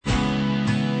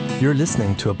You're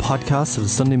listening to a podcast of the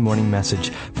Sunday morning message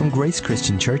from Grace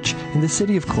Christian Church in the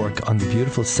city of Cork on the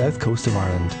beautiful south coast of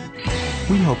Ireland.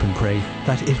 We hope and pray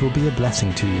that it will be a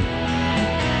blessing to you.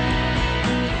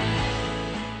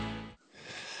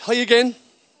 Hi again.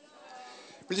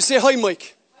 Will you say hi,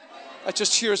 Mike? That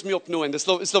just cheers me up knowing it's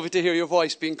lovely to hear your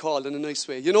voice being called in a nice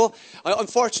way. You know,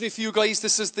 unfortunately for you guys,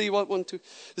 this is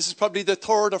this is probably the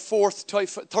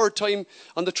third time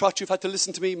on the trot you've had to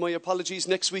listen to me. My apologies.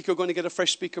 Next week you're going to get a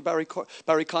fresh speaker.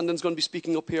 Barry Condon's going to be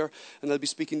speaking up here, and I'll be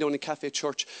speaking down in Cafe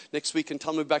Church next week, and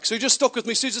Tom will be back. So you just stuck with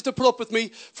me. So you just to put up with me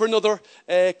for another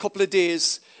couple of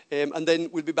days, and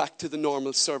then we'll be back to the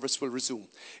normal service will resume.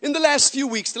 In the last few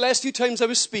weeks, the last few times I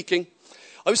was speaking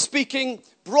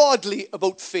broadly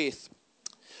about faith.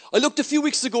 I looked a few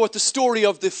weeks ago at the story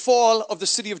of the fall of the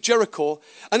city of Jericho,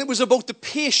 and it was about the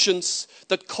patience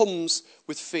that comes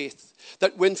with faith.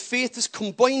 That when faith is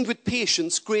combined with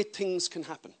patience, great things can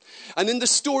happen. And in the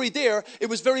story there, it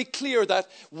was very clear that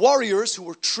warriors who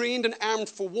were trained and armed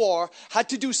for war had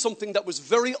to do something that was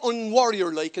very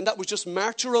unwarrior-like, and that was just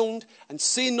march around and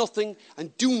say nothing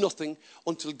and do nothing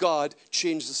until God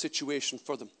changed the situation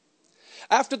for them.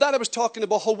 After that, I was talking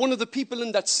about how one of the people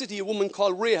in that city, a woman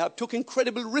called Rahab, took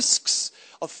incredible risks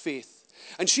of faith.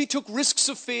 And she took risks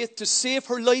of faith to save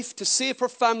her life, to save her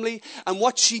family. And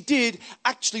what she did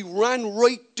actually ran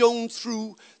right down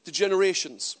through the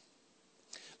generations.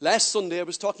 Last Sunday, I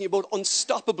was talking about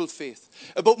unstoppable faith,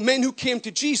 about men who came to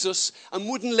Jesus and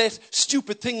wouldn't let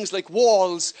stupid things like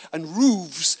walls and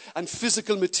roofs and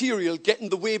physical material get in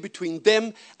the way between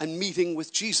them and meeting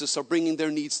with Jesus or bringing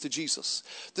their needs to Jesus.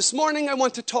 This morning, I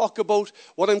want to talk about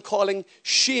what I'm calling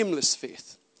shameless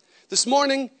faith. This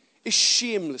morning is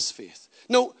shameless faith.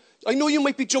 Now, I know you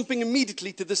might be jumping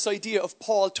immediately to this idea of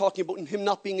Paul talking about him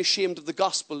not being ashamed of the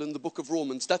gospel in the book of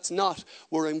Romans. That's not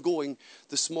where I'm going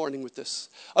this morning with this.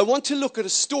 I want to look at a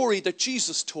story that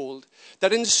Jesus told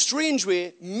that in a strange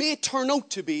way may turn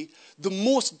out to be the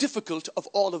most difficult of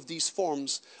all of these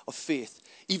forms of faith,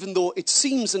 even though it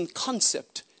seems in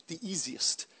concept the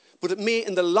easiest. But it may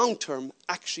in the long term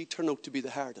actually turn out to be the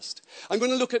hardest. I'm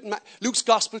going to look at Luke's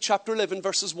Gospel chapter 11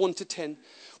 verses 1 to 10,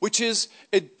 which is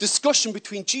a discussion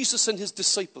between Jesus and his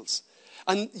disciples.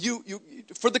 And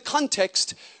for the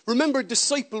context, remember,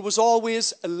 disciple was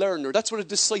always a learner. That's what a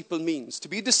disciple means. To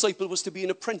be a disciple was to be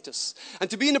an apprentice. And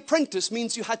to be an apprentice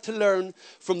means you had to learn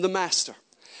from the master.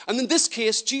 And in this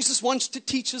case, Jesus wants to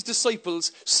teach his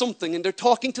disciples something. And they're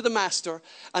talking to the master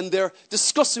and they're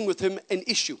discussing with him an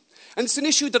issue. And it's an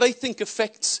issue that I think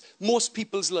affects most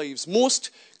people's lives. Most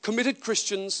committed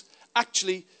Christians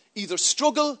actually either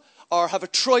struggle or have a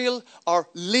trial or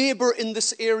labor in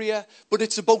this area. But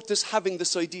it's about having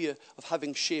this idea of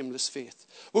having shameless faith.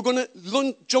 We're going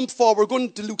to jump forward. We're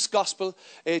going to Luke's Gospel,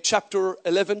 chapter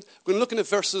 11. We're going to look at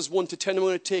verses 1 to 10. I'm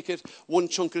going to take it one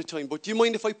chunk at a time. But do you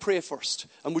mind if I pray first?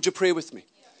 And would you pray with me?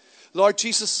 Yeah. Lord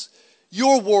Jesus,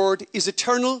 your word is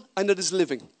eternal and it is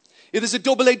living. It is a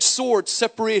double-edged sword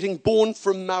separating bone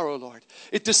from marrow, Lord.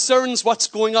 It discerns what's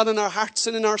going on in our hearts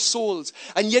and in our souls.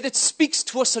 And yet it speaks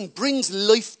to us and brings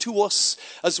life to us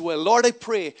as well. Lord, I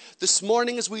pray this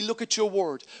morning as we look at your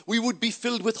word, we would be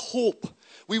filled with hope.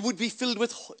 We would be filled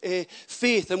with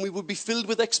faith, and we would be filled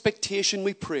with expectation,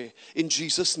 we pray, in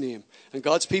Jesus' name. And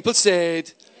God's people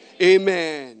said,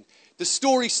 Amen. The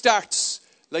story starts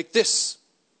like this.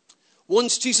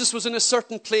 Once Jesus was in a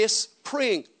certain place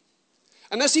praying.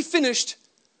 And as he finished,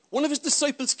 one of his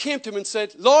disciples came to him and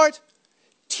said, Lord,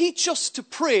 teach us to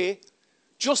pray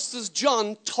just as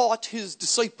John taught his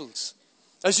disciples.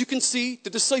 As you can see, the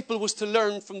disciple was to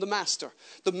learn from the master.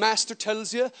 The master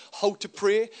tells you how to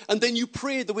pray, and then you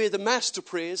pray the way the master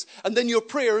prays, and then your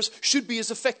prayers should be as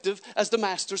effective as the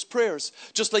master's prayers.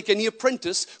 Just like any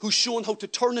apprentice who's shown how to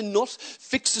turn a nut,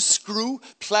 fix a screw,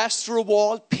 plaster a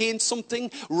wall, paint something,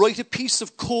 write a piece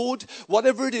of code,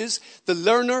 whatever it is, the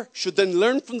learner should then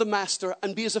learn from the master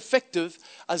and be as effective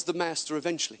as the master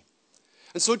eventually.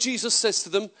 And so Jesus says to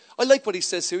them, I like what he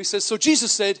says here. He says, so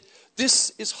Jesus said,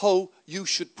 this is how you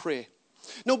should pray.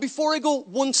 Now, before I go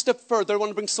one step further, I want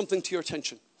to bring something to your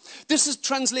attention. This is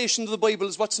translation of the Bible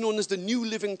is what's known as the New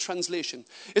Living Translation.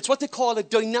 It's what they call a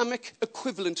dynamic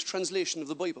equivalent translation of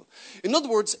the Bible. In other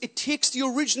words, it takes the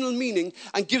original meaning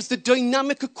and gives the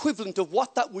dynamic equivalent of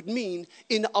what that would mean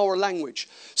in our language.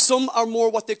 Some are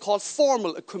more what they call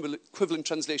formal equivalent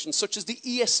translations, such as the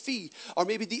ESV or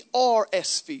maybe the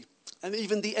RSV. And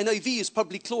even the NIV is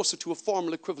probably closer to a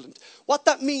formal equivalent. What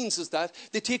that means is that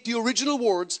they take the original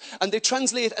words and they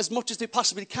translate as much as they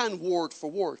possibly can word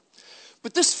for word.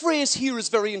 But this phrase here is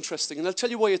very interesting, and I'll tell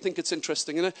you why I think it's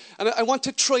interesting. And I want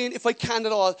to try, and if I can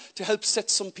at all, to help set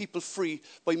some people free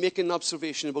by making an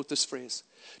observation about this phrase.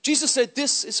 Jesus said,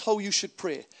 this is how you should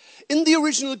pray. In the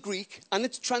original Greek, and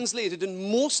it's translated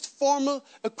in most formal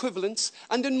equivalents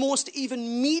and in most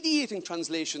even mediating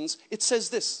translations, it says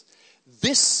this.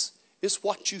 This is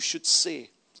what you should say.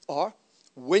 Or,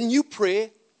 when you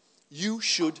pray, you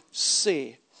should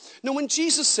say. Now, when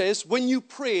Jesus says, when you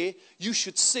pray, you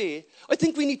should say, I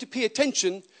think we need to pay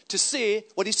attention to say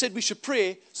what he said we should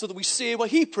pray so that we say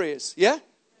what he prays. Yeah?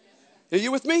 Are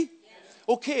you with me? Yes.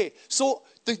 Okay, so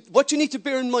what you need to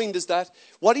bear in mind is that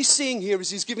what he's saying here is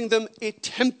he's giving them a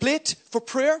template for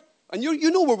prayer. And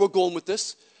you know where we're going with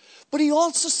this. But he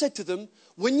also said to them,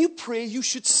 when you pray, you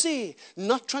should say,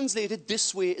 not translated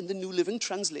this way in the New Living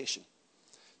Translation.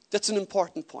 That's an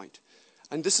important point.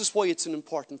 And this is why it's an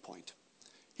important point.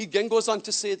 He again goes on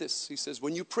to say this. He says,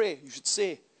 when you pray, you should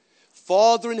say,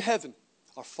 Father in heaven,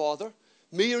 our Father,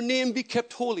 may your name be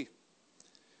kept holy.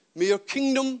 May your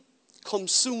kingdom come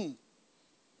soon.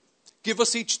 Give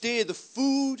us each day the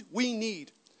food we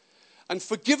need. And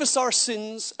forgive us our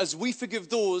sins as we forgive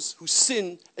those who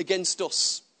sin against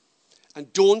us.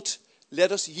 And don't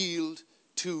let us yield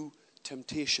to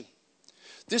temptation.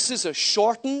 This is a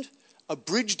shortened,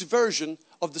 abridged version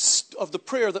of the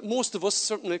prayer that most of us,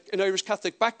 certainly in Irish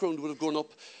Catholic background, would have grown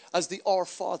up as the Our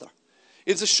Father.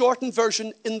 It's a shortened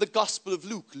version in the Gospel of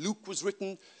Luke. Luke was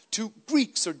written to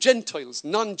Greeks or Gentiles,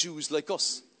 non-Jews like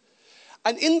us.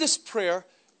 And in this prayer,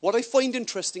 what I find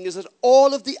interesting is that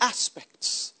all of the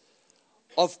aspects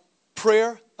of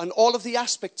prayer and all of the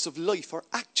aspects of life are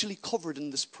actually covered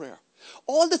in this prayer.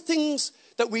 All the things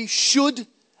that we should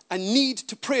and need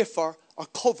to pray for are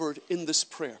covered in this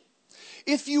prayer.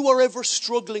 If you are ever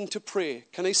struggling to pray,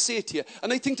 can I say to you,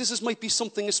 and I think might be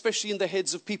something especially in the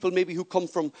heads of people maybe who come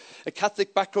from a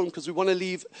Catholic background because we want to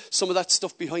leave some of that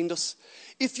stuff behind us.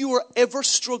 If you are ever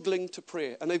struggling to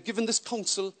pray, and I've given this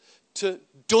counsel to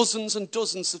dozens and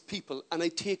dozens of people, and I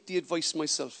take the advice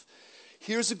myself,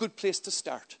 here's a good place to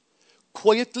start.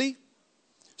 Quietly,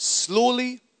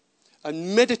 slowly,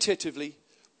 and meditatively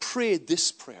pray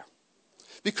this prayer.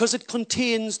 Because it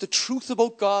contains the truth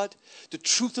about God, the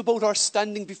truth about our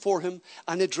standing before him,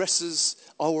 and addresses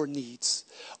our needs.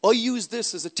 I use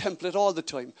this as a template all the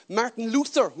time. Martin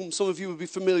Luther, whom some of you will be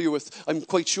familiar with, I'm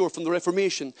quite sure from the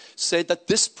Reformation, said that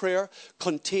this prayer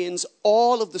contains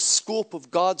all of the scope of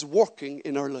God's working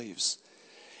in our lives.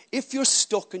 If you're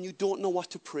stuck and you don't know what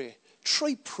to pray,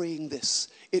 try praying this.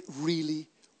 It really,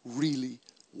 really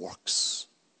works.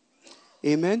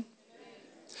 Amen?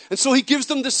 And so he gives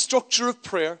them this structure of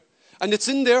prayer. And it's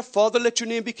in there, Father, let your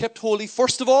name be kept holy.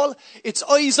 First of all, it's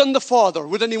eyes on the Father.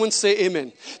 Would anyone say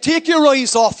amen? Take your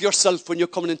eyes off yourself when you're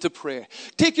coming into prayer.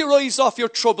 Take your eyes off your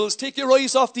troubles. Take your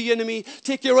eyes off the enemy.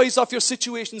 Take your eyes off your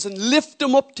situations and lift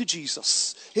them up to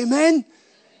Jesus. Amen?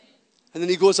 And then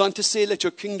he goes on to say, let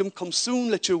your kingdom come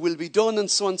soon, let your will be done,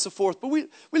 and so on and so forth. But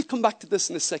we'll come back to this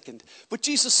in a second. But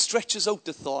Jesus stretches out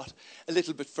the thought a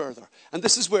little bit further. And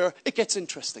this is where it gets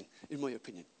interesting, in my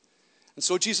opinion. And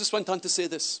so Jesus went on to say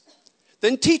this.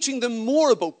 Then teaching them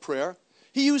more about prayer,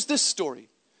 he used this story.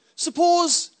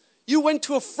 Suppose you went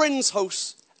to a friend's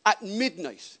house at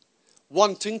midnight,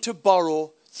 wanting to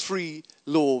borrow 3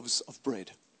 loaves of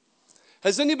bread.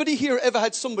 Has anybody here ever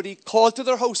had somebody call to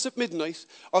their house at midnight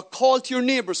or call to your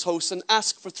neighbor's house and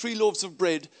ask for 3 loaves of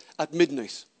bread at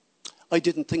midnight? I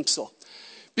didn't think so.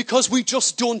 Because we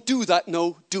just don't do that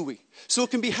now, do we? So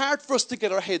it can be hard for us to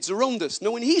get our heads around this.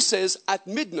 Now, when he says at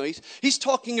midnight, he's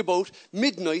talking about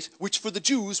midnight, which for the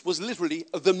Jews was literally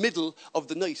the middle of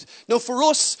the night. Now, for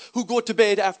us who go to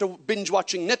bed after binge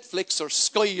watching Netflix or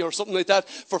Sky or something like that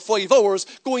for 5 hours,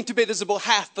 going to bed is about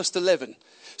 11:30.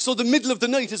 So the middle of the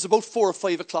night is about 4 or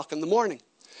 5 o'clock in the morning.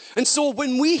 And so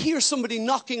when we hear somebody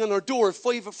knocking on our door at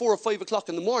 4 or 5 o'clock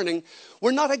in the morning,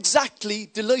 we're not exactly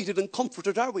delighted and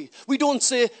comforted, are we? We don't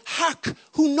say, hark,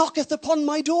 who knocketh upon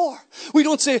my door? We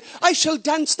don't say, I shall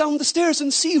dance down the stairs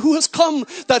and see who has come,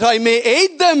 that I may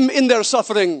aid them in their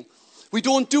suffering. We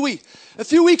don't, do we? A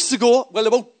few weeks ago, well,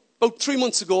 about 3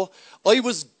 months ago, I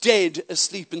was dead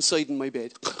asleep inside in my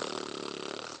bed.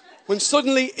 When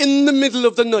suddenly, in the middle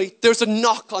of the night, there's a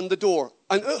knock on the door.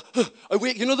 And I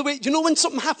wake, you know when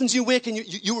something happens, you wake and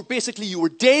you were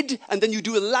dead, and then you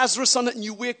do a Lazarus on it and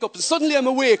you wake up, and suddenly I'm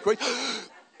awake, right?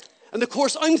 And of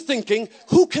course, I'm thinking,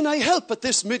 who can I help at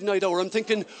this midnight hour? I'm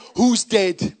thinking, who's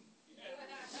dead?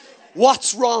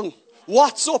 What's wrong?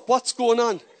 What's up? What's going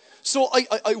on? So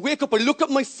I wake up, I look at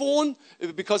my phone,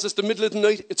 because it's the middle of the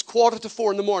night. It's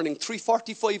 3:45 in the morning,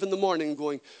 3:45 in the morning,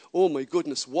 going, oh my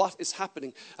goodness, what is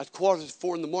happening at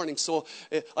 3:45 in the morning? So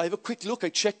I have a quick look. I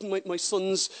check my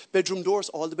son's bedroom doors.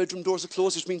 All the bedroom doors are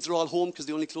closed, which means they're all home, because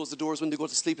they only close the doors when they go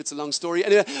to sleep. It's a long story.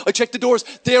 Anyway, I check the doors.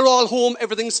 They're all home.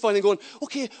 Everything's fine. I'm going,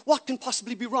 okay, what can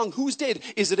possibly be wrong? Who's dead?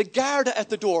 Is it a Garda at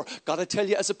the door? Gotta tell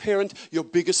you, as a parent, your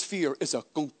biggest fear is a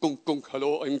gunk, gunk, gunk.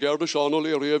 Hello, I'm Garda Sean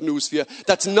O'Leary. I have news for you.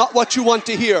 That's not what you want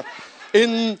to hear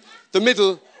in the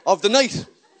middle of the night.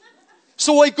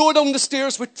 So I go down the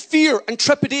stairs with fear and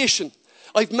trepidation.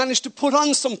 I've managed to put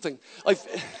on something.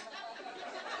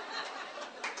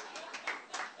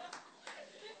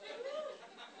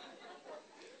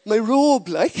 My robe,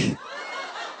 like.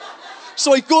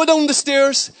 So I go down the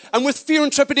stairs, and with fear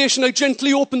and trepidation, I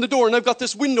gently open the door, and I've got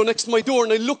this window next to my door,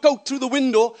 and I look out through the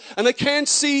window, and I can't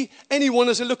see anyone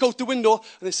as I look out the window,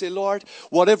 and I say, Lord,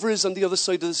 whatever is on the other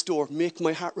side of this door, make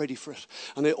my heart ready for it.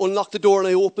 And I unlock the door, and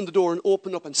I open the door, and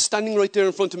open up, and standing right there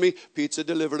in front of me, pizza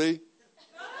delivery.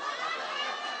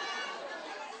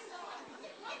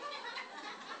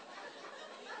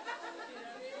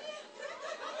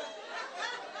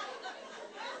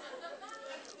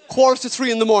 Quarter to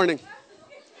 3 in the morning.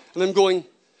 And I'm going,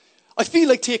 I feel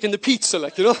like taking the pizza,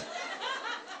 like, you know.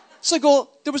 So I go,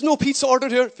 there was no pizza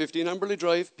ordered here. 15 Amberley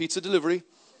Drive, pizza delivery.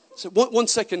 So one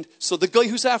second. So the guy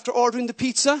who's after ordering the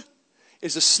pizza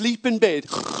is asleep in bed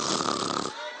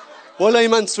while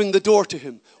I'm answering the door to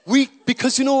him.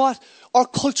 Because you know what? Our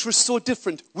culture is so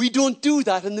different. We don't do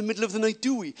that in the middle of the night,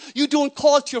 do we? You don't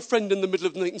call to your friend in the middle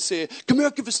of the night and say, come here,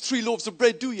 give us 3 loaves of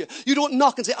bread, do you? You don't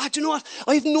knock and say, do you know what?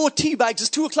 I have no tea bags. It's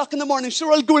 2 o'clock in the morning.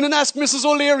 Sure, I'll go in and ask Mrs.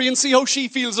 O'Leary and see how she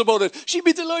feels about it. She'd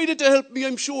be delighted to help me,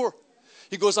 I'm sure.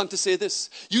 He goes on to say this.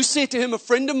 You say to him, a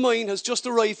friend of mine has just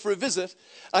arrived for a visit,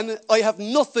 and I have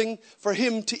nothing for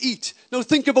him to eat. Now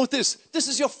think about this. This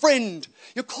is your friend.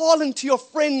 You're calling to your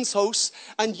friend's house,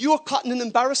 and you're caught in an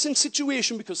embarrassing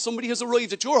situation because somebody has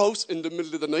arrived at your house in the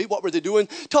middle of the night. What were they doing?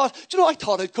 I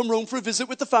thought I'd come round for a visit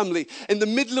with the family in the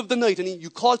middle of the night, and you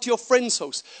call to your friend's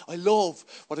house. I love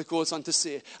what it goes on to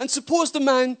say. And suppose the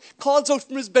man calls out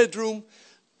from his bedroom,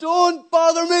 don't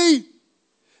bother me.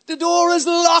 The door is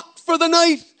locked for the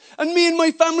night, and me and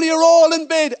my family are all in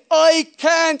bed. I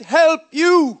can't help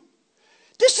you.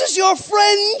 This is your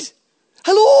friend.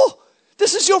 Hello?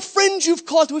 This is your friend you've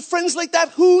called. With friends like that,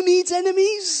 who needs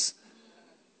enemies?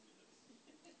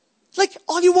 Like,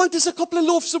 all you want is a couple of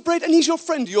loaves of bread, and he's your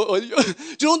friend. Do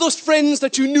you know those friends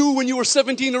that you knew when you were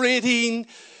 17 or 18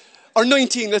 or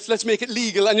 19? Let's make it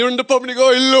legal. And you're in the pub and you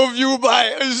go, I love you,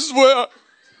 bye, I swear.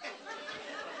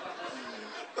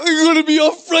 I'm going to be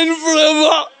your friend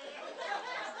forever.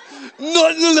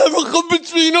 Nothing will ever come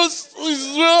between us, I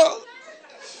swear.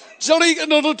 Johnny,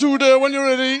 another 2 there when you're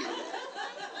ready.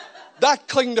 That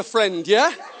kind of friend,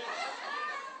 yeah?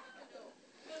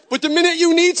 But the minute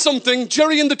you need something,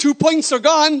 Jerry and the 2 pints are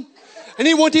gone, and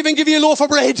he won't even give you a loaf of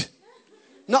bread.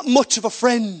 Not much of a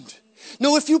friend.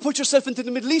 Now, if you put yourself into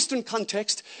the Middle Eastern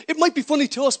context, it might be funny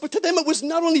to us, but to them it was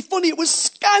not only funny, it was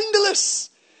scandalous.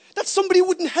 That somebody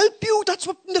wouldn't help you. That's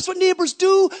what neighbours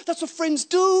do. That's what friends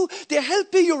do. They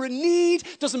help you. You're in need.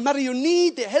 Doesn't matter your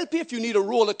need. They help you if you need a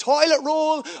roll of toilet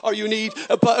roll, or you need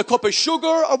a cup of sugar,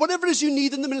 or whatever it is you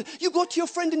need in the middle. You go to your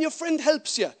friend and your friend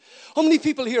helps you. How many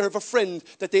people here have a friend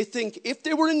that they think if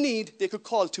they were in need, they could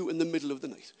call to in the middle of the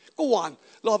night? Go on.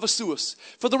 Love us.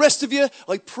 For the rest of you,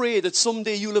 I pray that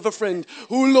someday you'll have a friend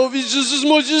who loves you just as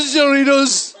much as Jerry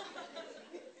does.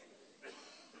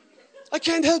 I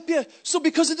can't help you. So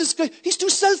because of this guy, he's too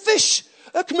selfish.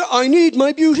 Come here, I need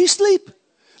my beauty sleep.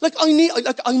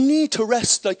 I need to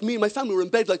rest. Like me and my family were in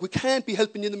bed. Like we can't be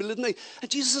helping you in the middle of the night. And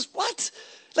Jesus says, what?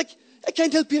 Like, I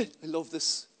can't help you. I love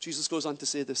this. Jesus goes on to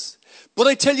say this. But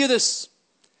I tell you this.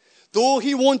 Though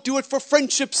he won't do it for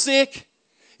friendship's sake,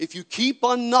 if you keep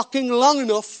on knocking long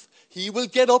enough, he will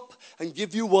get up and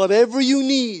give you whatever you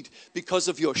need because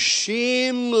of your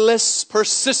shameless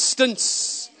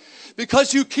persistence.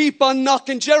 Because you keep on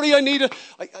knocking. Jerry, I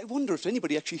wonder if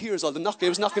anybody actually hears all the knocking. I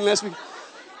was knocking last week.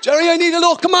 Jerry, I need a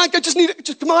loaf. Come on, I just need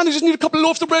a couple of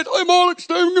loaves of bread. I'm all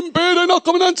staying in bed. I'm not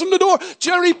coming answering the door.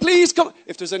 Jerry, please come.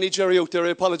 If there's any Jerry out there, I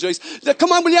apologize.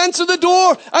 Come on, will you answer the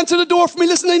door? Answer the door for me.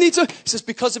 Listen, I need to. He says,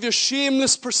 because of your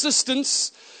shameless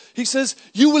persistence, he says,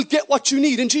 you will get what you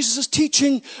need. And Jesus is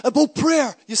teaching about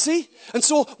prayer, you see? And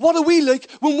so, what are we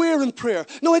like when we're in prayer?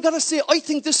 Now, I got to say, I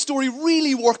think this story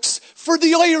really works for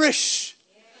the Irish.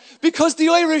 Because the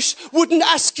Irish wouldn't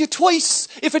ask you twice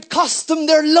if it cost them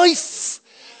their life.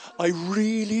 I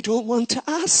really don't want to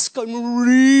ask. I'm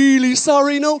really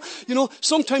sorry. No,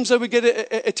 sometimes I would get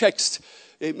a text.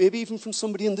 maybe even from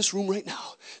somebody in this room right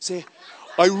now. Say,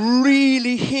 I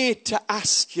really hate to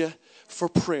ask you for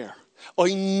prayer.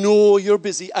 I know you're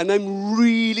busy and I'm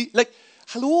really, like,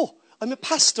 hello, I'm a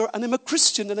pastor and I'm a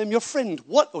Christian and I'm your friend.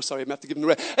 What? Oh, sorry, I'm going to have to give him the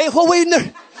right. Hey,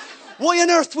 why on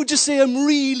earth would you say I'm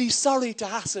really sorry to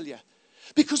hassle you?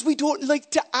 Because we don't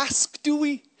like to ask, do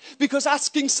we? Because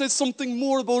asking says something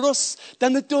more about us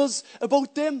than it does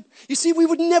about them. You see, we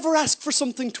would never ask for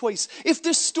something twice. If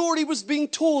this story was being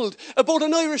told about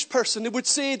an Irish person, it would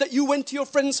say that you went to your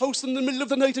friend's house in the middle of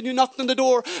the night and you knocked on the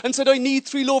door and said, I need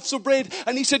 3 loaves of bread.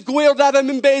 And he said, go here, Dad, I'm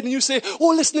in bed. And you say,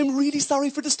 oh, listen, I'm really sorry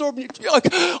for disturbing you. I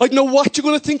don't know what you're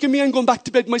going to think of me. I'm going back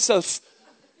to bed myself.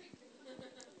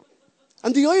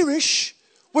 And the Irish,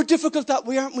 we're difficult that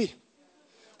way, aren't we?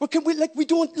 We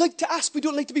don't like to ask. We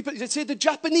don't like to be. They say the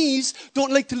Japanese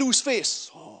don't like to lose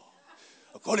face. Oh,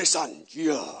 Kore-san,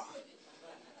 yeah.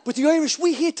 But the Irish,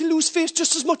 we hate to lose face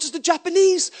just as much as the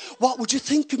Japanese. What would you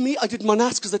think of me? I didn't want to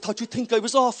ask because I thought you'd think I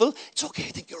was awful. It's okay,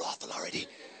 I think you're awful already.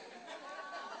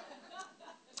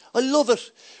 I love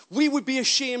it. We would be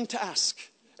ashamed to ask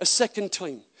a second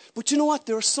time. But you know what?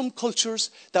 There are some cultures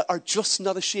that are just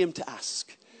not ashamed to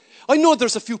ask. I know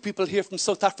there's a few people here from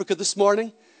South Africa this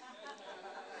morning.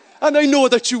 And I know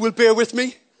that you will bear with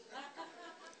me.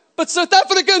 But South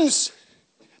Africans,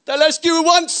 they'll ask you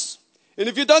once. And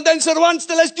if you don't answer once,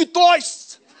 they'll ask you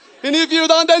twice. And if you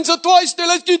don't answer twice, they'll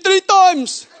ask you 3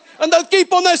 times. And they'll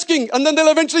keep on asking. And then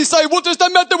they'll eventually say, what is the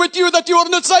matter with you that you are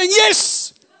not saying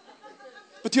yes?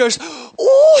 But yours,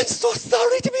 oh, I'm so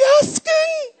sorry to be asking.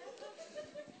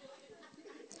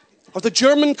 Or the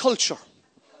German culture.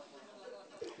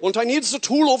 Und I need the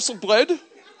 2 loaves of bread.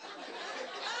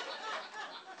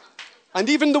 And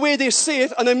even the way they say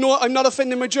it, and I'm not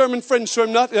offending my German friends, so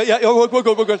I'm not. Yeah, we're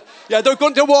good. Yeah,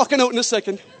 they're walking out in a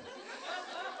second.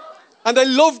 And I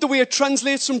love the way it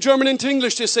translates from German into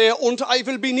English. They say, und I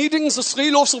will be needing the 3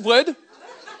 loaves of bread.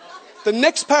 The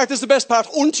next part is the best part.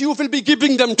 Und you will be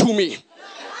giving them to me.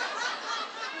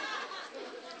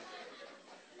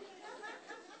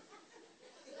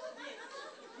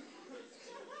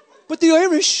 But the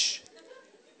Irish,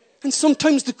 and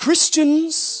sometimes the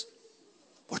Christians,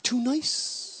 we're too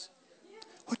nice.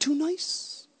 We're too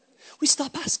nice. We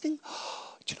stop asking.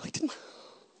 Oh, do you know, I'm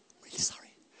really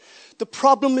sorry. The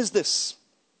problem is this.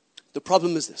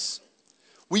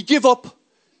 We give up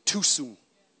too soon.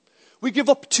 We give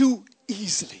up too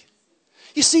easily.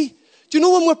 You see, do you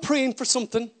know when we're praying for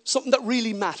something that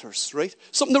really matters, right?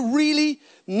 Something that really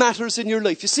matters in your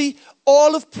life. You see,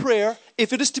 all of prayer,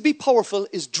 if it is to be powerful,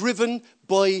 is driven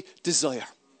by desire.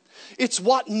 It's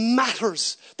what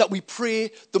matters that we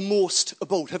pray the most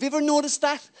about. Have you ever noticed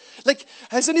that? Like,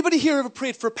 has anybody here ever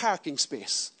prayed for a parking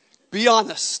space? Be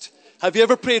honest. Have you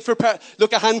ever prayed for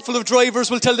Look, a handful of drivers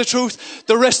will tell the truth.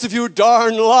 The rest of you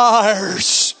darn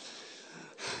liars.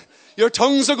 Your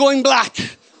tongues are going black.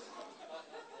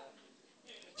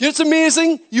 It's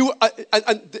amazing.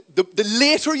 The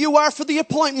later you are for the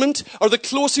appointment, or the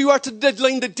closer you are to the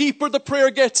deadline, the deeper the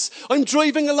prayer gets. I'm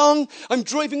driving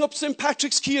up St.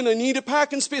 Patrick's Quay, and I need a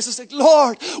parking space. It's like,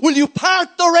 Lord, will you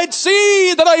part the Red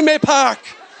Sea that I may park?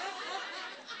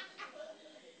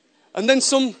 And then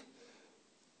some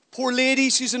poor lady,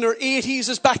 she's in her 80s,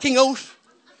 is backing out,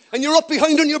 and you're up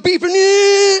behind her and you're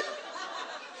beeping.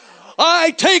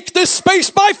 I take this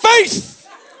space by faith.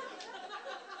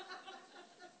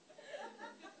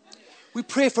 We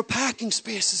pray for parking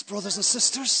spaces, brothers and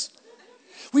sisters.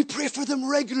 We pray for them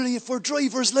regularly if we're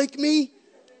drivers like me.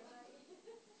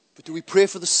 But do we pray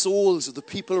for the souls of the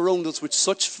people around us with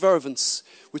such fervence,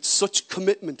 with such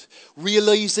commitment,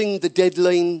 realizing the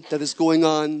deadline that is going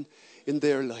on in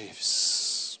their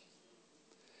lives?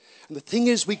 And the thing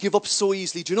is, we give up so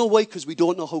easily. Do you know why? Because we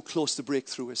don't know how close the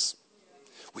breakthrough is.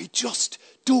 We just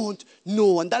don't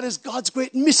know. And that is God's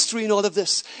great mystery in all of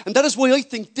this. And that is why I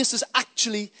think this is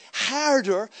actually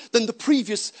harder than the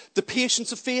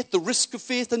patience of faith, the risk of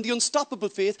faith, and the unstoppable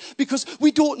faith, because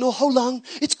we don't know how long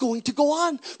it's going to go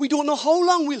on. We don't know how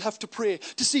long we'll have to pray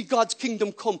to see God's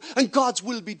kingdom come and God's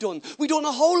will be done. We don't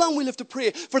know how long we'll have to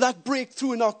pray for that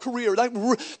breakthrough in our career,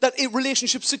 that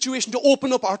relationship situation to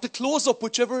open up or to close up,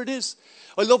 whichever it is.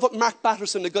 I love what Mark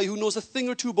Batterson, a guy who knows a thing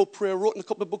or two about prayer, wrote in a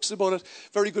couple of books about it.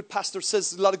 Very good pastor,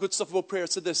 says a lot of good stuff about prayer.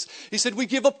 Said this. He said, we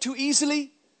give up too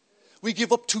easily. We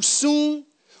give up too soon.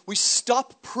 We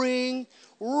stop praying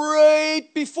right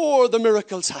before the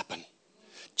miracles happen.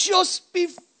 Just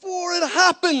before it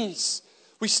happens,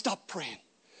 we stop praying.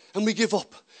 And we give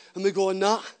up. And we go,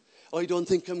 nah, I don't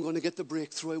think I'm going to get the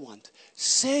breakthrough I want.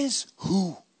 Says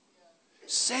who?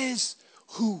 Says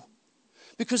who?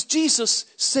 Because Jesus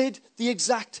said the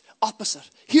exact opposite.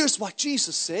 Here's what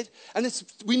Jesus said, and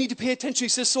we need to pay attention. He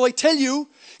says, so I tell you,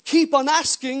 keep on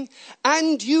asking,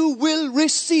 and you will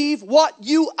receive what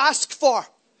you ask for.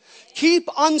 Keep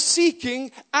on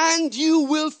seeking, and you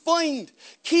will find.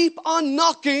 Keep on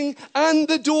knocking, and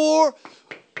the door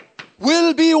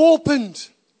will be opened.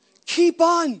 Keep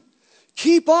on.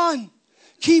 Keep on.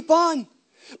 Keep on.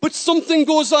 But something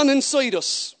goes on inside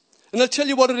us. And I'll tell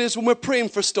you what it is when we're praying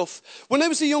for stuff. When I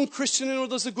was a young Christian,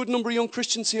 there's a good number of young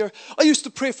Christians here, I used to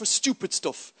pray for stupid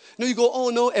stuff. Now you go, oh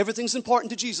no, everything's important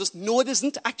to Jesus. No, it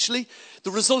isn't. Actually,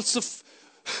 the results of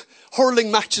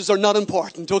hurling matches are not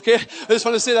important, okay? I just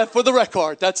want to say that for the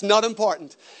record. That's not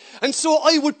important. And so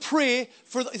I would pray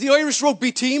for the Irish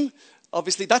rugby team.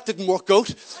 Obviously, that didn't work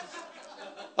out.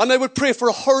 And I would pray for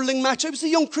a hurling match. I was a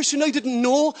young Christian. I didn't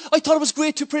know. I thought it was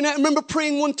great to pray. And I remember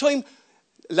praying one time.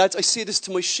 Lads, I say this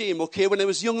to my shame, okay? When I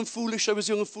was young and foolish, I was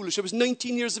young and foolish. I was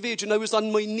 19 years of age and I was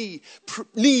on my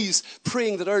knees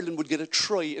praying that Ireland would get a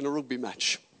try in a rugby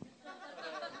match.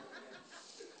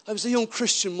 I was a young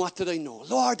Christian. What did I know?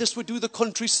 Lord, this would do the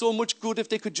country so much good if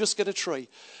they could just get a try.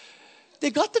 They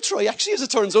got the try, actually, as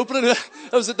it turns out. But anyway,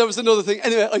 that was another thing.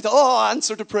 Anyway, I thought,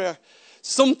 answer to prayer.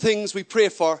 Some things we pray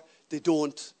for, they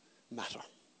don't matter.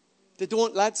 They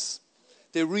don't, lads.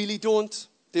 They really don't.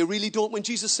 They really don't. When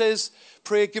Jesus says,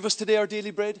 pray, give us today our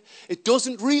daily bread, it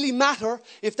doesn't really matter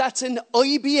if that's in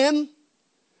IBM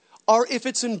or if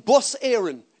it's in Bus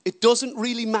Éireann. It doesn't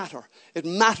really matter. It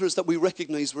matters that we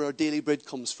recognize where our daily bread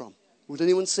comes from. Would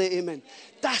anyone say amen?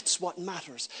 That's what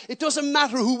matters. It doesn't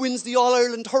matter who wins the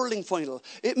All-Ireland hurling final.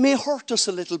 It may hurt us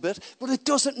a little bit, but it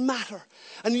doesn't matter.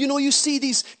 And you know, you see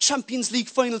these Champions League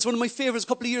finals. One of my favorites a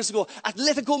couple of years ago,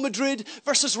 Atletico Madrid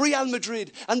versus Real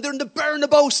Madrid. And they're in the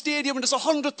Bernabeu Stadium and there's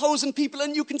 100,000 people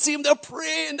and you can see them, they're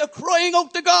praying, they're crying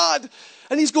out to God.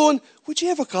 And he's going, would you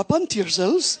ever cop onto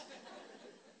yourselves?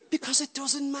 Because it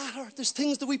doesn't matter. There's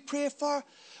things that we pray for.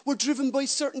 We're driven by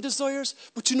certain desires.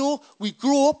 But you know, we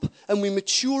grow up and we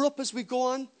mature up as we go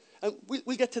on. And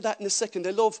we'll get to that in a second.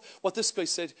 I love what this guy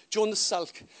said, Jonas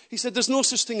Salk. He said, there's no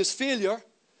such thing as failure.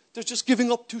 There's just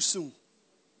giving up too soon.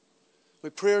 My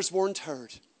prayers weren't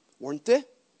heard. Weren't they?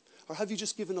 Or have you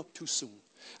just given up too soon?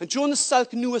 And Jonas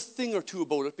Salk knew a thing or two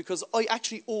about it because I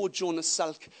actually owe Jonas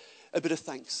Salk a bit of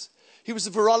thanks. He was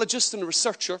a virologist and a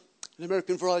researcher. An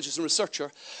American virologist and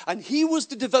researcher, and he was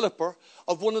the developer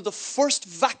of one of the first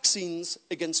vaccines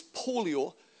against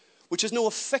polio, which has now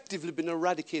effectively been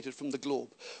eradicated from the globe.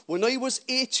 When I was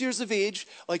 8 years of age,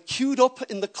 I queued up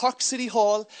in the Cork City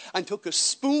Hall and took a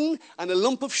spoon and a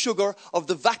lump of sugar of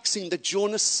the vaccine that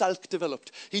Jonas Salk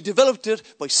developed. He developed it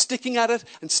by sticking at it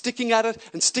and sticking at it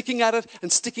and sticking at it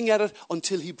and sticking at it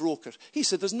until he broke it. He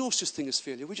said, there's no such thing as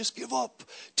failure. We just give up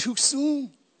too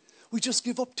soon. We just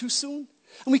give up too soon.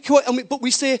 But we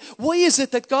say, why is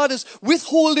it that God is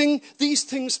withholding these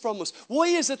things from us? Why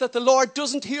is it that the Lord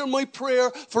doesn't hear my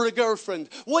prayer for a girlfriend?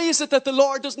 Why is it that the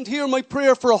Lord doesn't hear my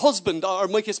prayer for a husband? Or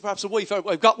in my case, perhaps a wife.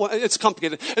 I've got one. It's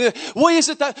complicated. Why is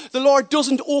it that the Lord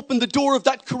doesn't open the door of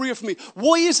that career for me?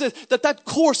 Why is it that that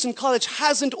course in college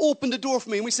hasn't opened the door for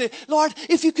me? And we say, Lord,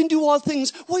 if you can do all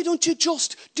things, why don't you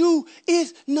just do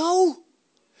it now?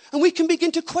 And we can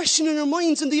begin to question in our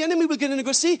minds, and the enemy will get in and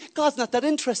go, see, God's not that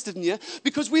interested in you,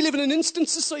 because we live in an instant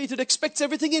society that expects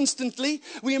everything instantly.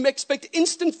 We expect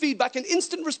instant feedback and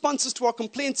instant responses to our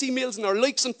complaints, emails, and our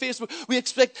likes on Facebook. We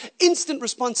expect instant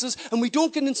responses, and we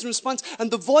don't get an instant response.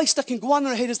 And the voice that can go on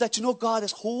in our head is that, you know, God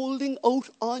is holding out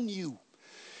on you.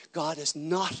 God is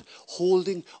not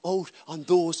holding out on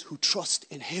those who trust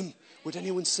in him. Would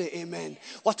anyone say amen?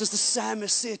 What does the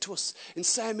psalmist say to us in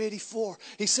Psalm 84?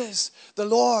 He says, the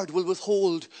Lord will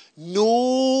withhold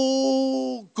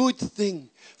no good thing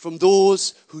from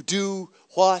those who do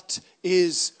what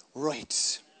is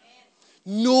right.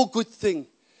 No good thing.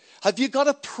 Have you got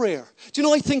a prayer? Do you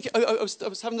know, I think, I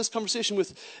was having this conversation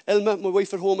with Elma, my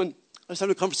wife at home, and I was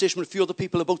having a conversation with a few other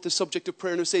people about the subject of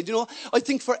prayer, and I was saying, you know, I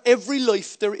think for every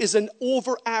life there is an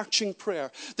overarching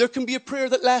prayer. There can be a prayer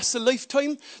that lasts a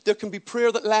lifetime. There can be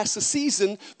prayer that lasts a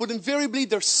season. But invariably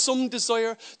there's some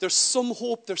desire, there's some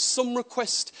hope, there's some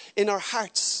request in our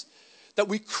hearts that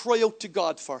we cry out to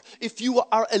God for. If you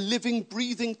are a living,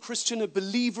 breathing Christian, a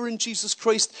believer in Jesus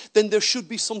Christ, then there should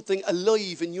be something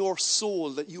alive in your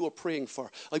soul that you are praying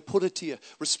for. I put it to you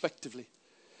respectively.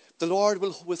 The Lord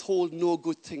will withhold no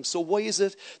good thing. So why is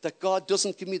it that God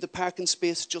doesn't give me the parking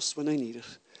space just when I need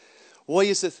it? Why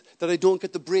is it that I don't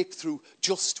get the breakthrough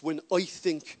just when I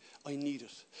think I need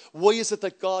it? Why is it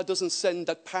that God doesn't send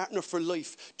that partner for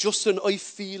life just when I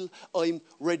feel I'm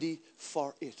ready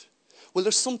for it? Well,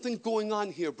 there's something going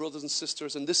on here, brothers and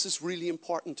sisters, and this is really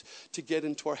important to get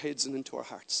into our heads and into our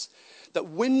hearts. That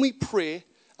when we pray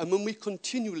And when we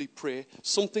continually pray,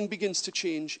 something begins to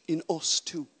change in us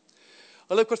too.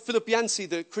 I like what Philip Yancey,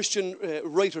 the Christian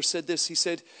writer, said this. He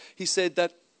said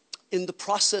that in the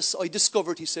process, I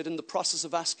discovered, he said, in the process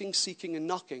of asking, seeking, and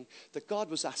knocking, that God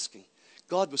was asking,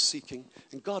 God was seeking,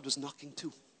 and God was knocking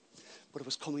too. But it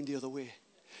was coming the other way.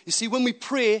 You see, when we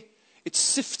pray, it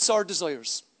sifts our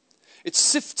desires. It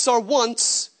sifts our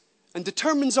wants and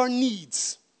determines our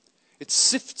needs. It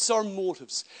sifts our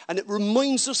motives. And it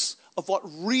reminds us of what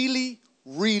really,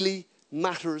 really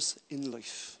matters in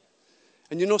life.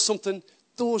 And you know something?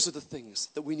 Those are the things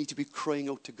that we need to be crying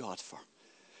out to God for.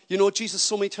 You know, Jesus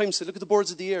so many times said, look at the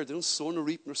birds of the air. They don't sow nor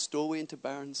reap nor stow away into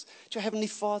barns. Your heavenly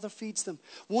Father feeds them.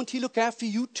 Won't he look after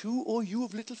you too, O you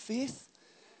of little faith?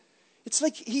 It's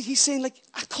like he's saying, like,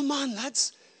 come on,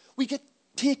 lads. We get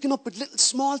taken up with little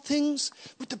small things,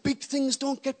 but the big things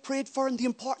don't get prayed for, and the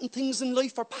important things in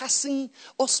life are passing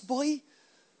us by.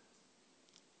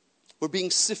 We're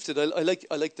being sifted. I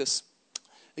like this.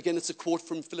 Again, it's a quote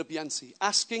from Philip Yancey.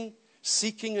 Asking,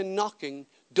 seeking, and knocking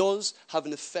does have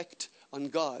an effect on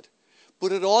God,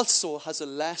 but it also has a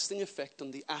lasting effect on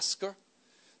the asker,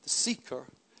 the seeker,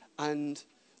 and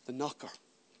the knocker.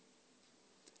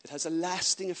 It has a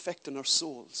lasting effect on our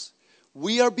souls.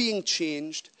 We are being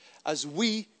changed as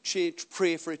we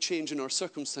pray for a change in our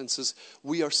circumstances.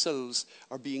 We ourselves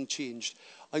are being changed.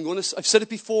 I've said it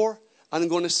before, and I'm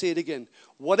going to say it again.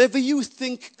 Whatever you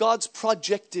think God's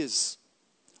project is,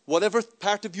 whatever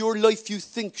part of your life you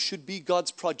think should be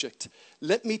God's project,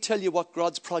 let me tell you what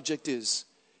God's project is.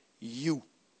 You.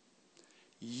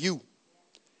 You.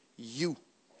 You.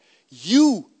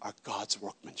 You are God's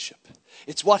workmanship.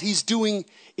 It's what he's doing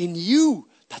in you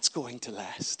that's going to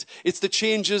last. It's the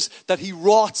changes that he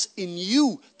wrought in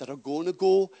you that are going to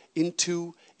go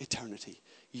into eternity.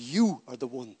 You are the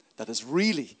one that is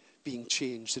really being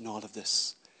changed in all of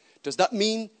this. Does that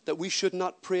mean that we should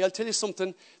not pray? I'll tell you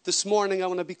something. This morning, I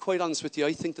want to be quite honest with you.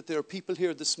 I think that there are people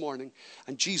here this morning,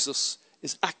 and Jesus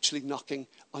is actually knocking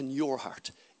on your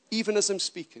heart, even as I'm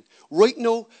speaking. Right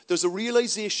now, there's a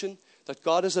realization that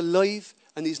God is alive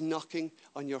and he's knocking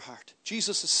on your heart.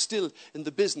 Jesus is still in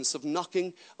the business of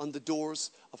knocking on the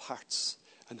doors of hearts.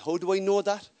 And how do I know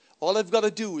that? All I've got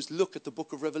to do is look at the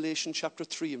book of Revelation chapter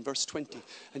 3 and verse 20.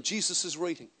 And Jesus is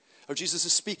writing, or Jesus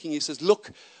is speaking. He says,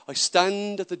 look, I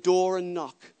stand at the door and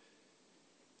knock.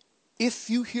 If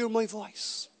you hear my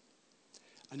voice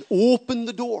and open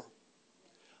the door,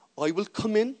 I will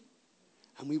come in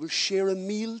and we will share a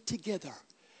meal together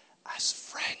as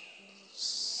friends.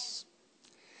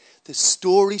 The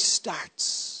story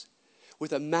starts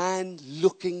with a man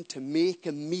looking to make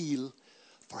a meal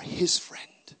for his friend.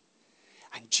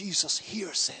 And Jesus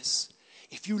here says,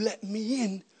 if you let me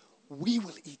in, we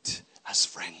will eat as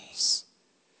friends.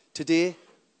 Today,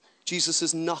 Jesus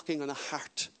is knocking on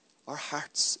our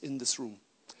hearts in this room.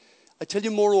 I tell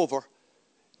you, moreover,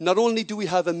 not only do we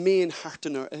have a main heart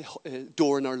in our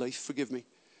door in our life, forgive me,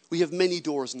 we have many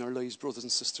doors in our lives, brothers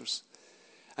and sisters.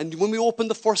 And when we open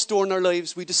the first door in our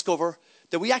lives, we discover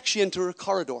that we actually enter a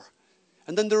corridor.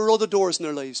 And then there are other doors in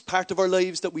our lives, part of our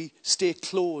lives that we stay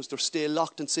closed or stay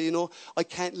locked and say, you know, I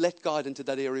can't let God into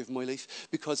that area of my life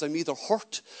because I'm either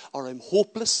hurt or I'm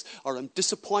hopeless or I'm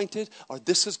disappointed or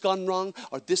this has gone wrong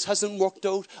or this hasn't worked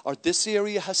out or this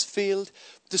area has failed.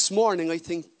 This morning, I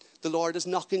think the Lord is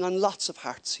knocking on lots of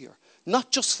hearts here.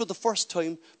 Not just for the first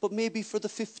time, but maybe for the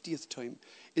 50th time.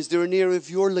 Is there an area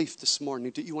of your life this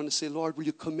morning that you want to say, Lord, will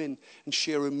you come in and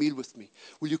share a meal with me?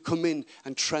 Will you come in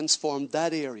and transform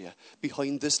that area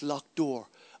behind this locked door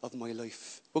of my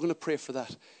life? We're going to pray for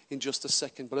that in just a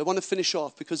second. But I want to finish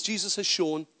off because Jesus has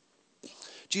shown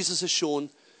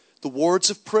the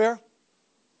words of prayer,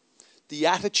 the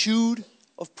attitude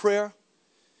of prayer,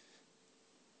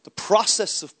 the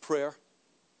process of prayer,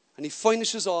 and he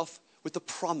finishes off with the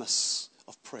promise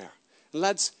of prayer. And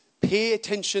lads, pay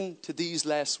attention to these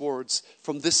last words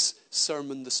from this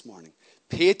sermon this morning.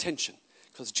 Pay attention,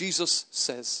 because Jesus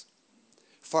says,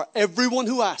 for everyone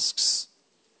who asks,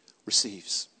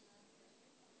 receives.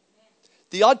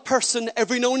 The odd person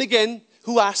every now and again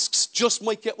who asks just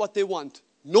might get what they want.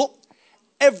 No,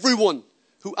 everyone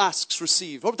who asks,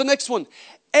 receives. What about the next one?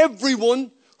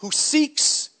 Everyone who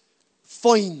seeks,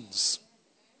 finds.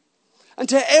 And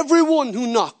to everyone who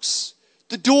knocks,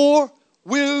 the door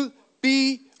will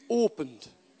be opened.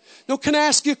 Now, can I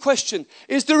ask you a question?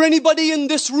 Is there anybody in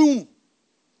this room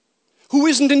who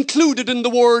isn't included in the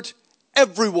word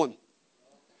everyone?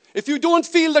 If you don't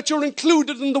feel that you're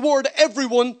included in the word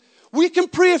everyone, we can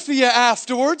pray for you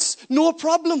afterwards, no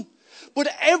problem. But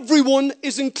everyone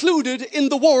is included in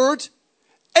the word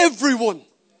everyone.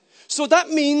 So that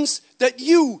means that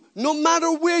you, no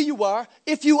matter where you are,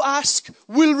 if you ask,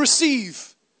 will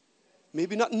receive.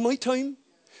 Maybe not in my time,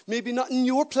 maybe not in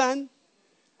your plan.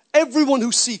 Everyone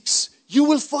who seeks, you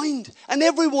will find. And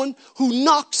everyone who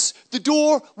knocks, the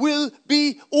door will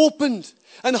be opened.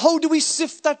 And how do we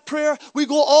sift that prayer? We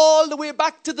go all the way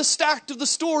back to the start of the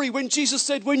story when Jesus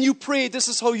said, when you pray, this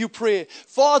is how you pray.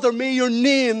 Father, may your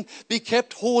name be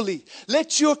kept holy.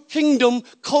 Let your kingdom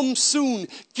come soon.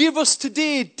 Give us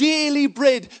today daily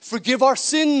bread. Forgive our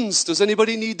sins. Does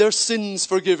anybody need their sins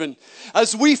forgiven?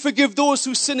 As we forgive those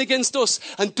who sin against us.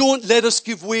 And don't let us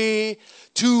give way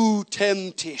to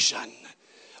temptation.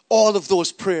 All of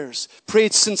those prayers,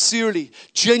 prayed sincerely,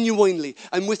 genuinely,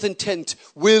 and with intent,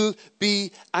 will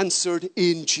be answered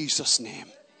in Jesus' name.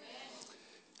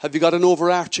 Have you got an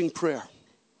overarching prayer?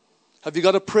 Have you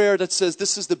got a prayer that says,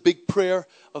 this is the big prayer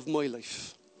of my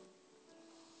life?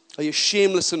 Are you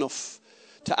shameless enough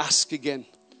to ask again?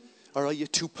 Or are you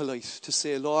too polite to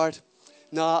say, Lord,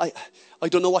 I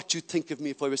don't know what you'd think of me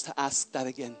if I was to ask that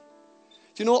again.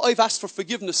 Do you know, I've asked for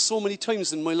forgiveness so many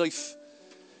times in my life.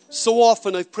 So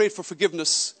often I've prayed for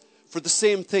forgiveness for the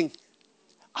same thing.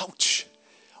 Ouch,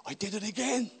 I did it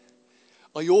again.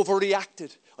 I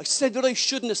overreacted. I said what I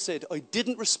shouldn't have said. I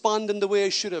didn't respond in the way I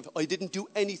should have. I didn't do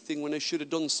anything when I should have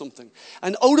done something.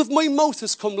 And out of my mouth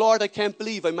has come, Lord, I can't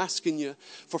believe I'm asking you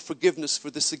for forgiveness for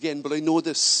this again. But I know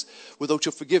this, without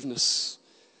your forgiveness,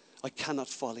 I cannot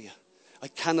follow you. I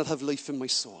cannot have life in my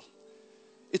soul.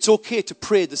 It's okay to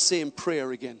pray the same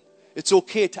prayer again. It's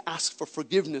okay to ask for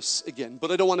forgiveness again.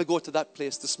 But I don't want to go to that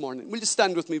place this morning. Will you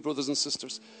stand with me, brothers and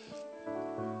sisters?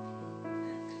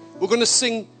 We're going to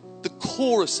sing the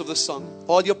chorus of the song.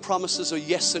 All your promises are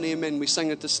yes and amen. We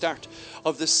sang at the start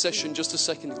of this session just a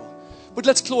second ago. But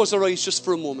let's close our eyes just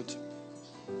for a moment.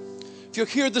 If you're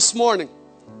here this morning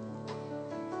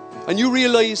and you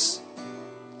realize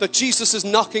that Jesus is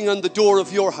knocking on the door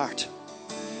of your heart,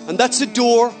 and that's a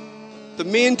door, the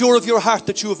main door of your heart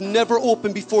that you have never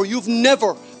opened before. You've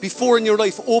never before in your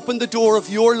life opened the door of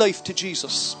your life to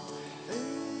Jesus.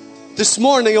 This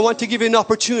morning I want to give you an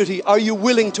opportunity. Are you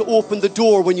willing to open the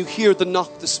door when you hear the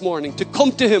knock this morning? To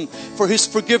come to him for his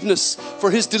forgiveness,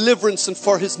 for his deliverance, and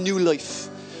for his new life.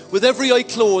 With every eye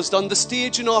closed, on the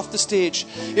stage and off the stage.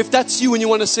 If that's you and you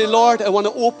want to say, Lord, I want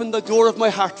to open the door of my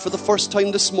heart for the first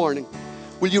time this morning,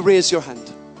 will you raise your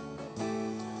hand?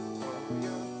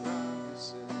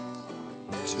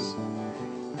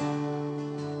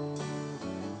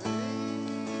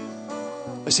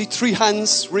 I see 3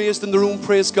 hands raised in the room,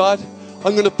 praise God.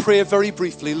 I'm going to pray very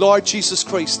briefly. Lord Jesus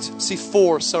Christ. I see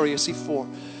 4.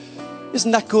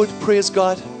 Isn't that good? Praise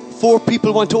God. 4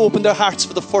 people want to open their hearts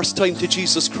for the first time to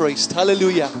Jesus Christ.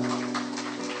 Hallelujah.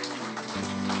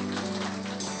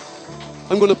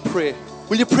 I'm going to pray.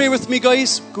 Will you pray with me,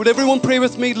 guys? Could everyone pray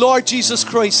with me? Lord Jesus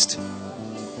Christ,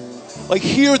 I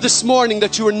hear this morning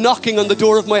that you are knocking on the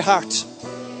door of my heart.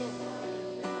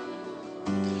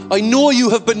 I know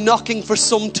you have been knocking for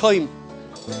some time.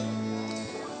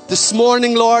 This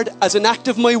morning, Lord, as an act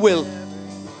of my will,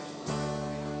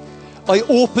 I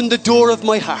open the door of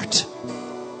my heart.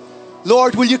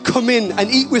 Lord, will you come in and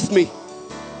eat with me?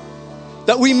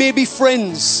 That we may be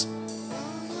friends.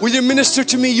 Will you minister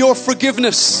to me your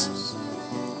forgiveness?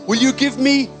 Will you give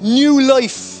me new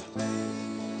life?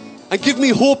 And give me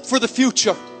hope for the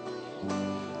future.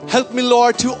 Help me,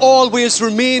 Lord, to always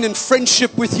remain in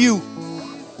friendship with you.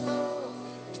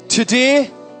 Today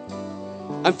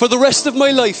and for the rest of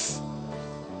my life,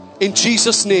 in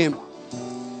Jesus' name,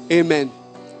 amen.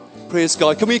 Praise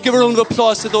God. Can we give a round of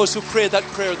applause to those who prayed that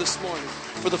prayer this morning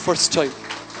for the first time?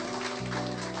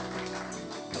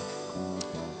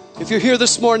 If you're here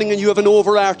this morning and you have an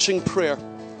overarching prayer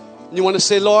and you want to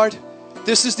say, Lord,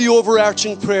 this is the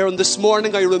overarching prayer, and this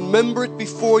morning I remember it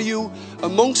before you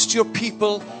amongst your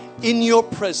people in your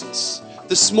presence.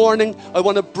 This morning, I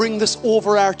want to bring this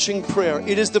overarching prayer.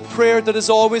 It is the prayer that is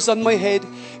always on my head.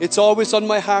 It's always on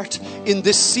my heart in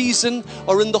this season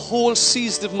or in the whole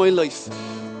season of my life.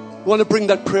 I want to bring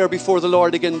that prayer before the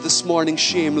Lord again this morning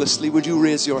shamelessly. Would you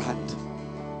raise your hand?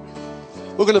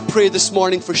 We're going to pray this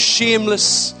morning for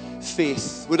shameless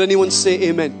faith. Would anyone say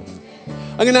amen?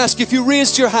 I'm going to ask you, if you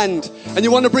raised your hand and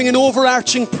you want to bring an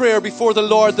overarching prayer before the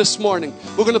Lord this morning,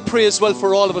 we're going to pray as well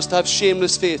for all of us to have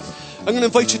shameless faith. I'm going to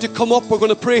invite you to come up. We're going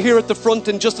to pray here at the front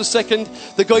in just a second.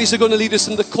 The guys are going to lead us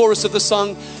in the chorus of the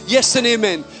song. Yes and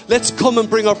amen. Let's come and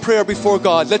bring our prayer before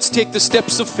God. Let's take the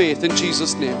steps of faith in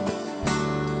Jesus' name.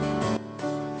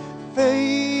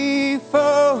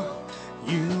 Faithful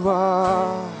you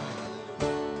are.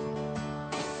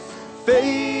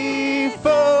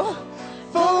 Faithful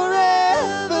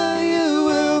forever you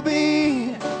will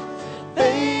be.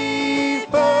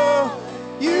 Faithful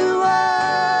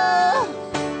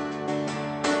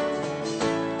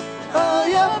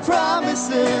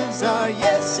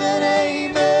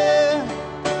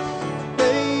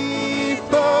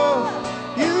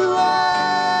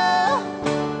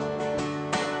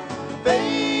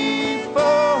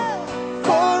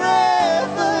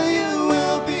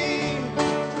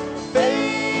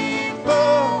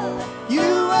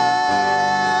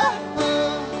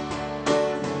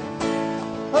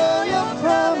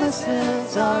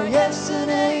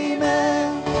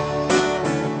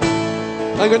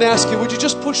I'm going to ask you, would you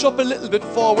just push up a little bit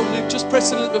forward? Will you just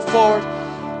press a little bit forward?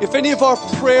 If any of our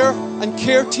prayer and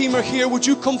care team are here, would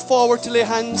you come forward to lay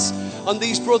hands on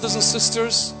these brothers and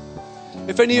sisters?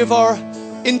 If any of our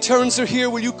interns are here,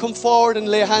 will you come forward and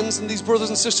lay hands on these brothers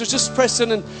and sisters? Just press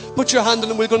in and put your hand on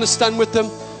them. We're going to stand with them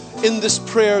in this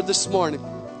prayer this morning.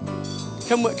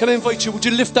 Can I invite you, would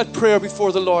you lift that prayer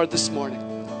before the Lord this morning?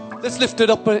 Let's lift it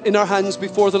up in our hands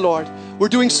before the Lord. We're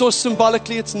doing so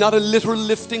symbolically. It's not a literal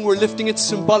lifting. We're lifting it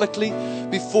symbolically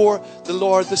before the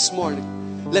Lord this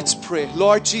morning. Let's pray.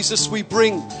 Lord Jesus, we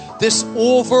bring this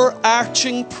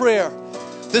overarching prayer,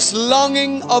 this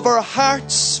longing of our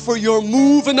hearts for your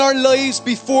move in our lives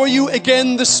before you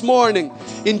again this morning,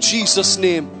 in Jesus'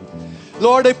 name.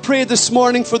 Lord, I pray this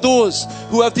morning for those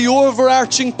who have the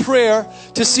overarching prayer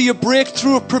to see a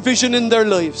breakthrough of provision in their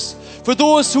lives. For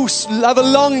those who have a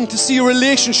longing to see a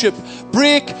relationship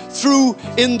break through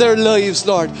in their lives,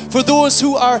 Lord. For those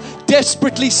who are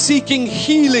desperately seeking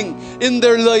healing in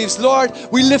their lives, Lord,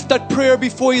 we lift that prayer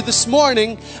before you this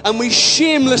morning and we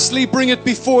shamelessly bring it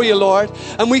before you, Lord.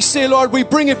 And we say, Lord, we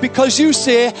bring it because you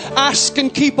say, ask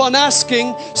and keep on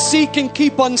asking, seek and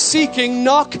keep on seeking,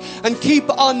 knock and keep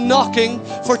on knocking.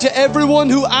 For to everyone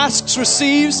who asks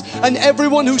receives, and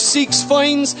everyone who seeks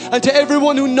finds, and to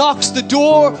everyone who knocks the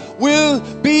door will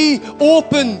be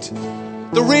opened.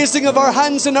 The raising of our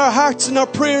hands and our hearts and our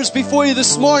prayers before you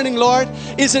this morning, Lord,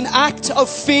 is an act of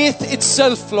faith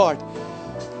itself, Lord.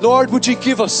 Lord, would you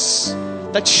give us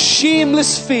that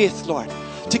shameless faith, Lord,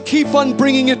 to keep on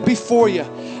bringing it before you.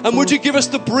 And would you give us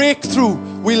the breakthrough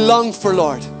we long for,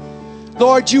 Lord.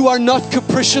 Lord, you are not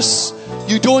capricious.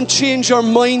 You don't change our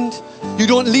mind. You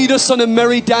don't lead us on a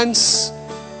merry dance.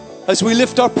 As we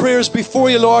lift our prayers before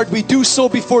you, Lord, we do so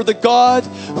before the God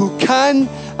who can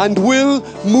and will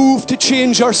move to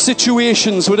change our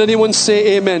situations. Would anyone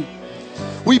say amen?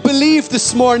 We believe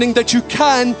this morning that you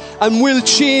can and will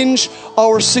change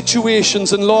our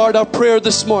situations. And Lord, our prayer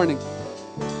this morning,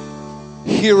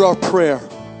 hear our prayer.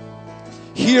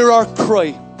 Hear our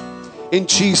cry in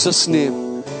Jesus'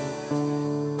 name.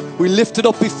 We lift it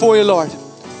up before you, Lord.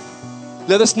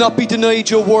 Let us not be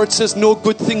denied. Your word says, no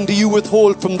good thing do you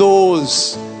withhold from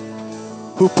those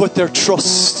who put their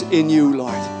trust in you,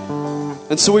 Lord.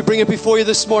 And so we bring it before you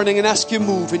this morning and ask you to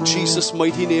move in Jesus'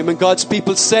 mighty name. And God's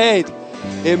people said,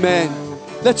 amen.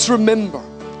 Let's remember.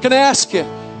 Can I ask you,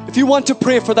 if you want to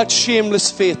pray for that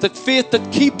shameless faith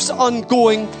that keeps on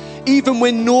going even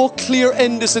when no clear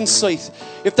end is in sight.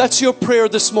 If that's your prayer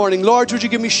this morning, Lord, would you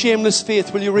give me shameless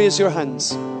faith? Will you raise your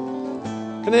hands?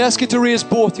 Can I ask you to raise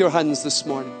both your hands this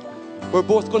morning? We're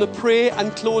both going to pray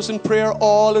and close in prayer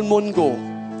all in one go.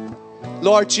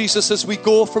 Lord Jesus, as we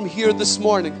go from here this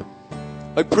morning,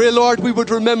 I pray, Lord, we would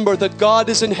remember that God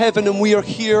is in heaven and we are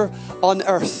here on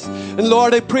earth. And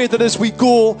Lord, I pray that as we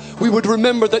go, we would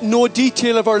remember that no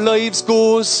detail of our lives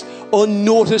goes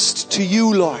unnoticed to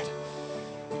you, Lord.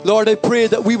 Lord, I pray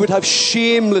that we would have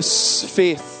shameless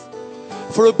faith.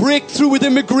 For a breakthrough with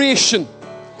immigration,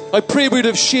 I pray we'd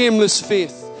have shameless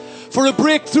faith. For a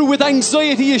breakthrough with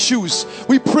anxiety issues,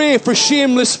 we pray for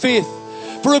shameless faith.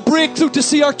 For a breakthrough to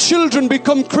see our children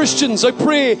become Christians, I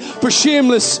pray for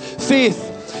shameless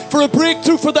faith. For a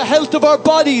breakthrough for the health of our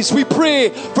bodies, we pray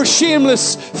for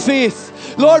shameless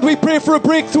faith. Lord, we pray for a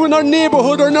breakthrough in our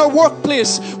neighborhood or in our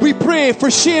workplace. We pray for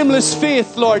shameless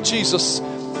faith, Lord Jesus.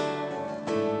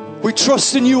 We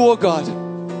trust in you, O God.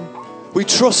 We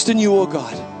trust in you, O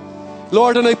God.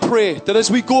 Lord, and I pray that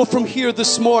as we go from here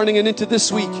this morning and into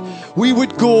this week, we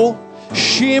would go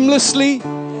shamelessly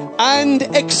and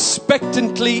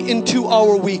expectantly into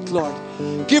our week, Lord.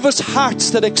 Give us hearts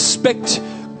that expect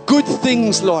good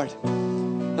things, Lord.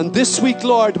 And this week,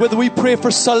 Lord, whether we pray for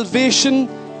salvation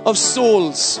of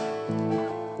souls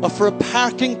or for a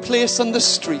parking place on the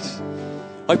street,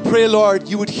 I pray, Lord,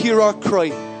 you would hear our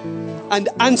cry and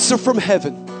answer from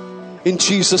heaven in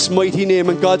Jesus' mighty name.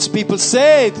 And God's people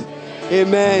said,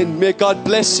 amen. May God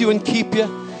bless you and keep you.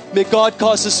 May God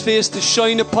cause his face to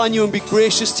shine upon you and be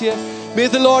gracious to you. May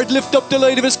the Lord lift up the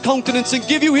light of his countenance and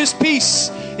give you his peace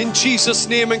in Jesus'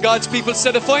 name. And God's people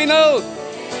said a final.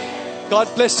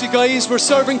 God bless you guys. We're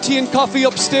serving tea and coffee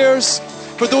upstairs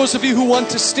for those of you who want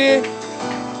to stay.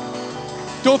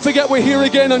 Don't forget, we're here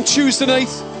again on Tuesday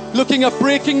night looking at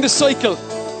breaking the cycle.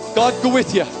 God go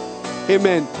with you.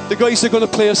 Amen. The guys are going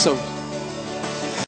to play us out.